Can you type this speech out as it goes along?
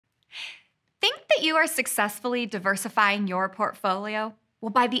that you are successfully diversifying your portfolio? Well,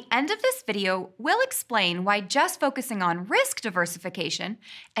 by the end of this video, we'll explain why just focusing on risk diversification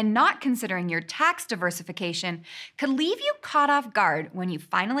and not considering your tax diversification could leave you caught off guard when you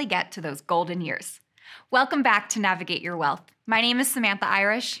finally get to those golden years. Welcome back to Navigate Your Wealth. My name is Samantha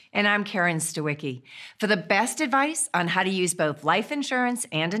Irish. And I'm Karen 𝗏𝗃𝗍𝗃. For the best advice on how to use both life insurance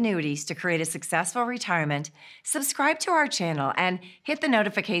and annuities to create a successful retirement, subscribe to our channel and hit the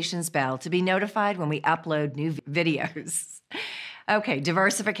notifications bell to be notified when we upload new videos. Okay,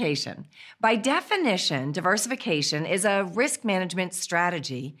 diversification. By definition, diversification is a risk management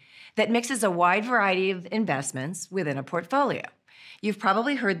strategy that mixes a wide variety of investments within a portfolio. You've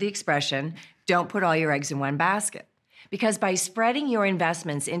probably heard the expression, don't put all your eggs in one basket. Because by spreading your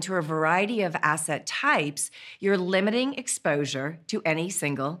investments into a variety of asset types, you're limiting exposure to any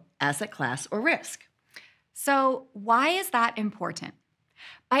single asset class or risk. So why is that important?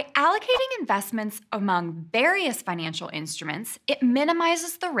 By allocating investments among various financial instruments, it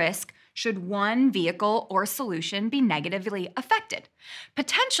minimizes the risk should one vehicle or solution be negatively affected.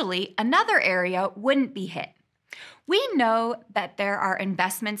 Potentially, another area wouldn't be hit. We know that there are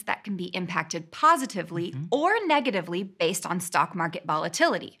investments that can be impacted positively or negatively based on stock market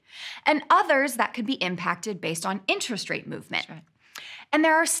volatility, and others that could be impacted based on interest rate movement. Right. And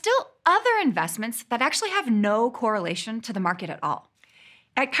there are still other investments that actually have no correlation to the market at all.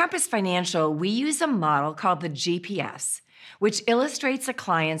 At Compass Financial, we use a model called the GPS, which illustrates a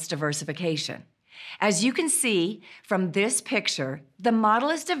client's diversification. As you can see from this picture, the model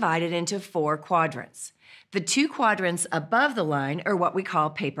is divided into 4 quadrants. The 2 quadrants above the line are what we call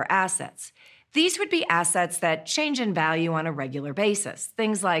paper assets. These would be assets that change in value on a regular basis,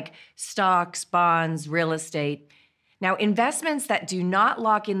 things like stocks, bonds, real estate. Now, investments that do not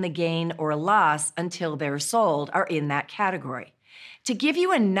lock in the gain or loss until they're sold are in that category. To give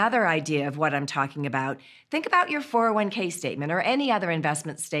you another idea of what I'm talking about, think about your 401k statement or any other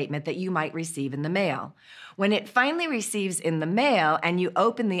investment statement that you might receive in the mail. When it finally receives in the mail and you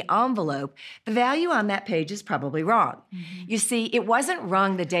open the envelope, the value on that page is probably wrong. You see, it wasn't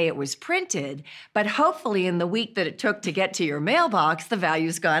wrong the day it was printed, but hopefully in the week that it took to get to your mailbox, the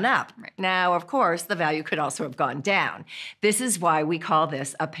value's gone up. Right. Now, of course, the value could also have gone down. This is why we call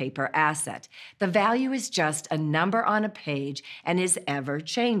this a paper asset. The value is just a number on a page and is ever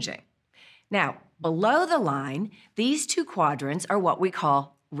changing. Now, below the line, these 2 quadrants are what we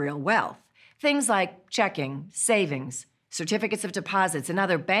call real wealth. Things like checking, savings, certificates of deposits, and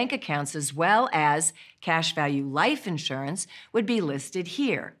other bank accounts, as well as cash value life insurance, would be listed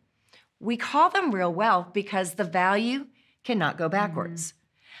here. We call them real wealth because the value cannot go backwards.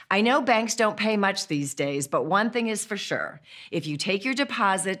 I know banks don't pay much these days, but one thing is for sure. If you take your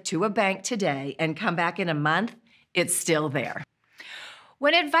deposit to a bank today and come back in a month, it's still there.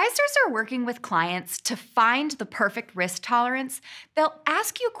 When advisors are working with clients to find the perfect risk tolerance, they'll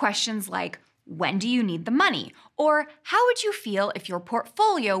ask you questions like, when do you need the money? Or how would you feel if your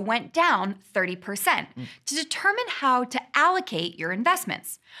portfolio went down 30% to determine how to allocate your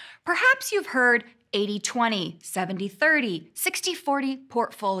investments? Perhaps you've heard 80-20, 70-30, 60-40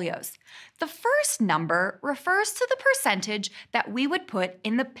 portfolios. The first number refers to the percentage that we would put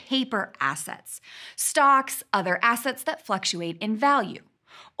in the paper assets, stocks, other assets that fluctuate in value,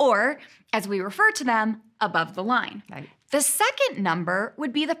 or, as we refer to them, above the line. Right. The second number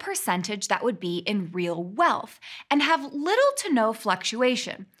would be the percentage that would be in real wealth and have little to no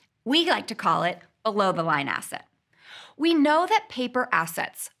fluctuation. We like to call it below the line asset. We know that paper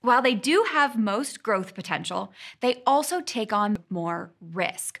assets, while they do have most growth potential, they also take on more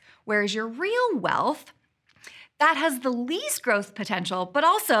risk, whereas your real wealth, that has the least growth potential, but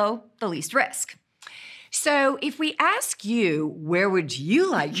also the least risk. So if we ask you, where would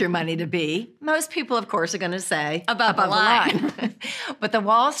you like your money to be? Most people, of course, are going to say, above the line. But the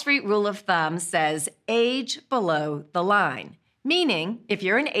Wall Street rule of thumb says age below the line. Meaning, if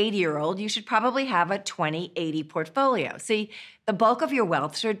you're an 80-year-old, you should probably have a 20-80 portfolio. See, the bulk of your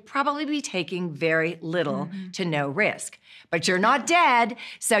wealth should probably be taking very little to no risk. But you're not dead,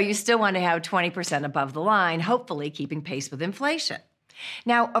 so you still want to have 20% above the line, hopefully keeping pace with inflation.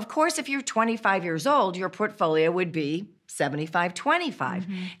 Now, of course, if you're 25 years old, your portfolio would be 75-25.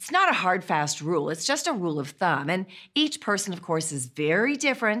 It's not a hard, fast rule. It's just a rule of thumb. And each person, of course, is very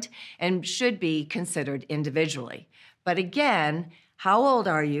different and should be considered individually. But again, how old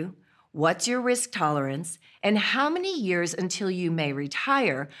are you? What's your risk tolerance? And how many years until you may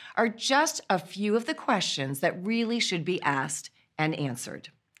retire are just a few of the questions that really should be asked and answered.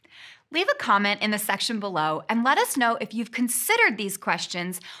 Leave a comment in the section below and let us know if you've considered these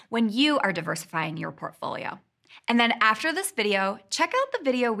questions when you are diversifying your portfolio. And then after this video, check out the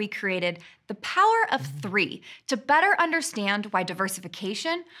video we created, The Power of Three, to better understand why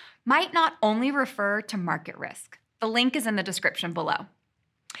diversification might not only refer to market risk. The link is in the description below.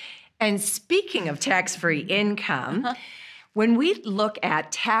 And speaking of tax-free income, when we look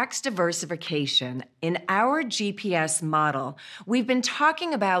at tax diversification in our GPS model, we've been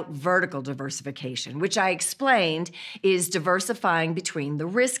talking about vertical diversification, which I explained is diversifying between the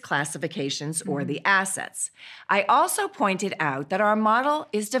risk classifications or the assets. I also pointed out that our model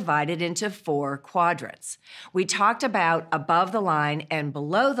is divided into 4 quadrants. We talked about above the line and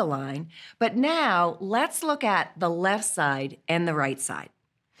below the line, but now let's look at the left side and the right side.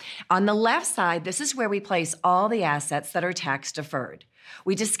 On the left side, this is where we place all the assets that are tax deferred.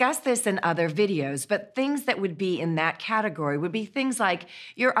 We discussed this in other videos, but things that would be in that category would be things like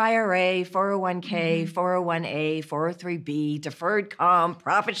your IRA, 401k, 401a, 403b, deferred comp,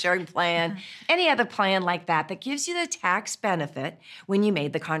 profit sharing plan, any other plan like that that gives you the tax benefit when you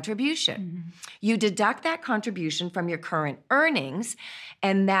made the contribution. You deduct that contribution from your current earnings,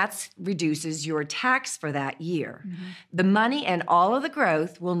 and that reduces your tax for that year. The money and all of the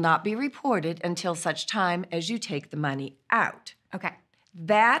growth will not be reported until such time as you take the money out. Okay.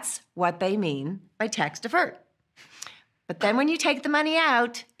 That's what they mean by tax deferred. But then when you take the money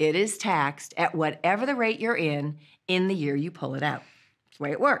out, it is taxed at whatever the rate you're in the year you pull it out. That's the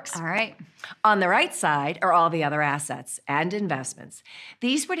way it works. All right. On the right side are all the other assets and investments.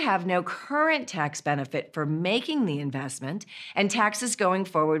 These would have no current tax benefit for making the investment, and taxes going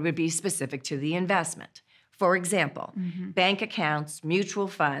forward would be specific to the investment. For example, bank accounts, mutual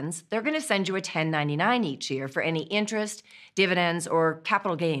funds, they're going to send you a 1099 each year for any interest, dividends, or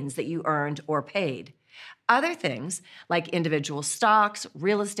capital gains that you earned or paid. Other things, like individual stocks,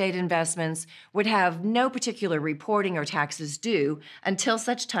 real estate investments, would have no particular reporting or taxes due until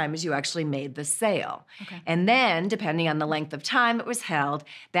such time as you actually made the sale. Okay. And then, depending on the length of time it was held,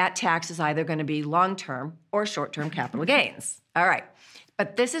 that tax is either going to be long-term or short-term capital gains. All right.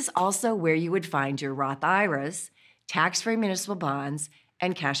 But this is also where you would find your Roth IRAs, tax-free municipal bonds,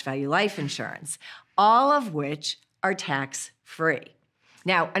 and cash value life insurance, all of which are tax-free.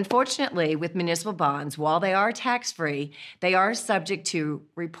 Now, unfortunately, with municipal bonds, while they are tax-free, they are subject to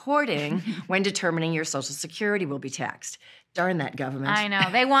reporting when determining your Social Security will be taxed. Darn that government. I know,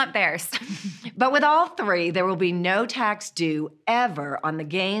 they want theirs. But with all 3, there will be no tax due ever on the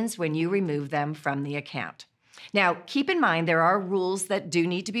gains when you remove them from the account. Now, keep in mind there are rules that do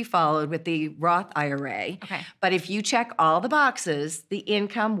need to be followed with the Roth IRA. Okay. But if you check all the boxes, the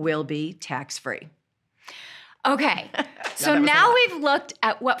income will be tax-free. Okay, so now we've looked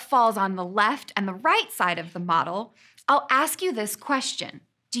at what falls on the left and the right side of the model. I'll ask you this question.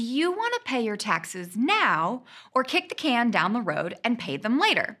 Do you want to pay your taxes now or kick the can down the road and pay them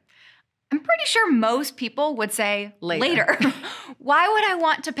later? I'm pretty sure most people would say later. Why would I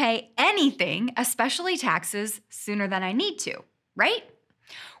want to pay anything, especially taxes, sooner than I need to, right?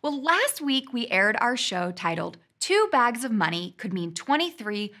 Well, last week we aired our show titled 2 Bags of Money Could Mean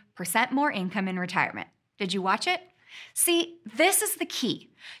 23% More Income in Retirement. Did you watch it? See, this is the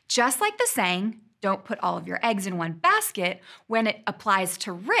key. Just like the saying, don't put all of your eggs in one basket, when it applies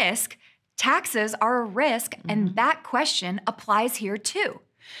to risk, taxes are a risk, and that question applies here too.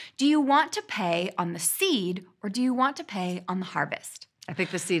 Do you want to pay on the seed or do you want to pay on the harvest? I think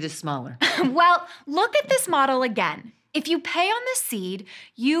the seed is smaller. Well, look at this model again. If you pay on the seed,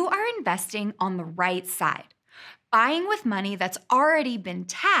 you are investing on the right side, buying with money that's already been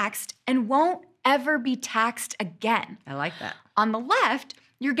taxed and won't ever be taxed again. I like that. On the left,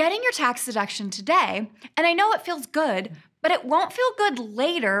 you're getting your tax deduction today, and I know it feels good, but it won't feel good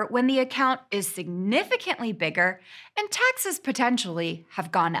later when the account is significantly bigger and taxes potentially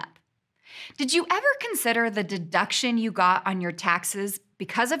have gone up. Did you ever consider the deduction you got on your taxes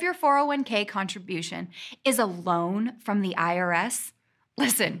because of your 401k contribution is a loan from the IRS?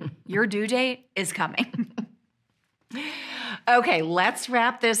 Listen, your due date is coming. Okay, let's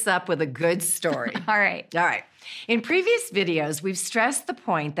wrap this up with a good story. All right. In previous videos, we've stressed the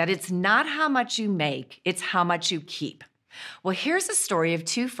point that it's not how much you make, it's how much you keep. Well, here's a story of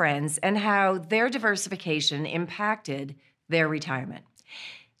 2 friends and how their diversification impacted their retirement.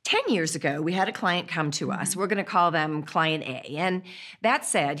 10 years ago, we had a client come to us. We're going to call them Client A. And that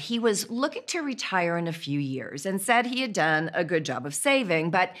said, he was looking to retire in a few years and said he had done a good job of saving,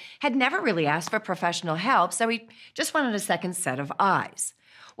 but had never really asked for professional help, so he just wanted a second set of eyes.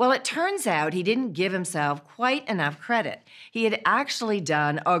 Well, it turns out he didn't give himself quite enough credit. He had actually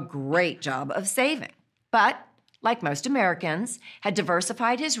done a great job of saving. But like most Americans, had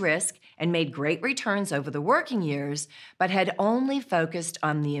diversified his risk and made great returns over the working years, but had only focused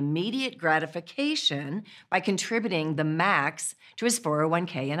on the immediate gratification by contributing the max to his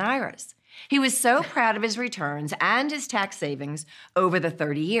 401k and IRAs. He was so proud of his returns and his tax savings over the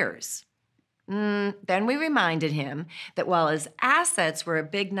 30 years. Then we reminded him that while his assets were a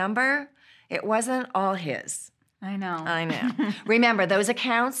big number, it wasn't all his. I know. Remember, those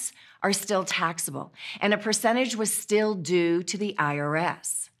accounts are still taxable, and a percentage was still due to the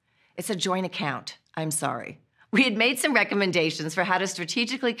IRS. It's a joint account. I'm sorry. We had made some recommendations for how to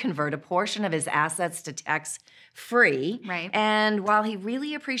strategically convert a portion of his assets to tax-free. Right. And while he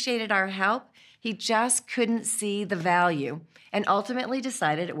really appreciated our help, he just couldn't see the value and ultimately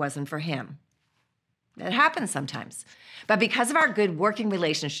decided it wasn't for him. It happens sometimes. But because of our good working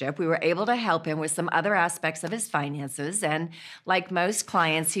relationship, we were able to help him with some other aspects of his finances. And like most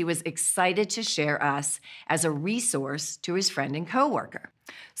clients, he was excited to share us as a resource to his friend and coworker.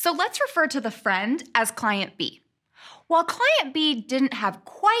 So let's refer to the friend as Client B. While Client B didn't have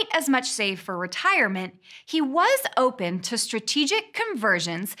quite as much saved for retirement, he was open to strategic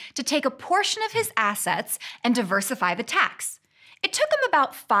conversions to take a portion of his assets and diversify the tax. It took him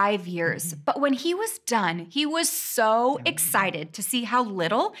about 5 years, but when he was done, he was so excited to see how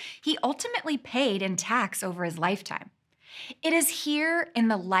little he ultimately paid in tax over his lifetime. It is here in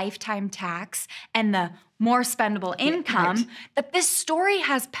the lifetime tax and the more spendable income that this story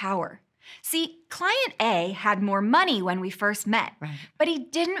has power. See, Client A had more money when we first met, but he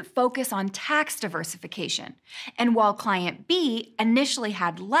didn't focus on tax diversification. And while Client B initially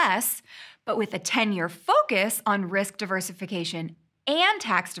had less, but with a 10-year focus on risk diversification and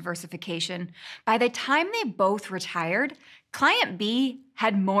tax diversification, by the time they both retired, Client B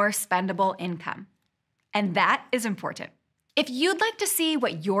had more spendable income. And that is important. If you'd like to see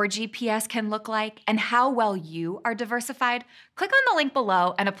what your GPS can look like and how well you are diversified, click on the link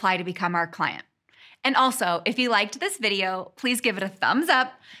below and apply to become our client. And also, if you liked this video, please give it a thumbs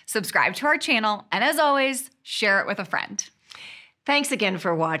up, subscribe to our channel, and as always, share it with a friend. Thanks again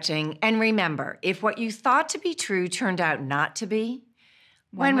for watching. And remember, if what you thought to be true turned out not to be,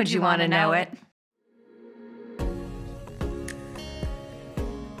 when would you want to know it?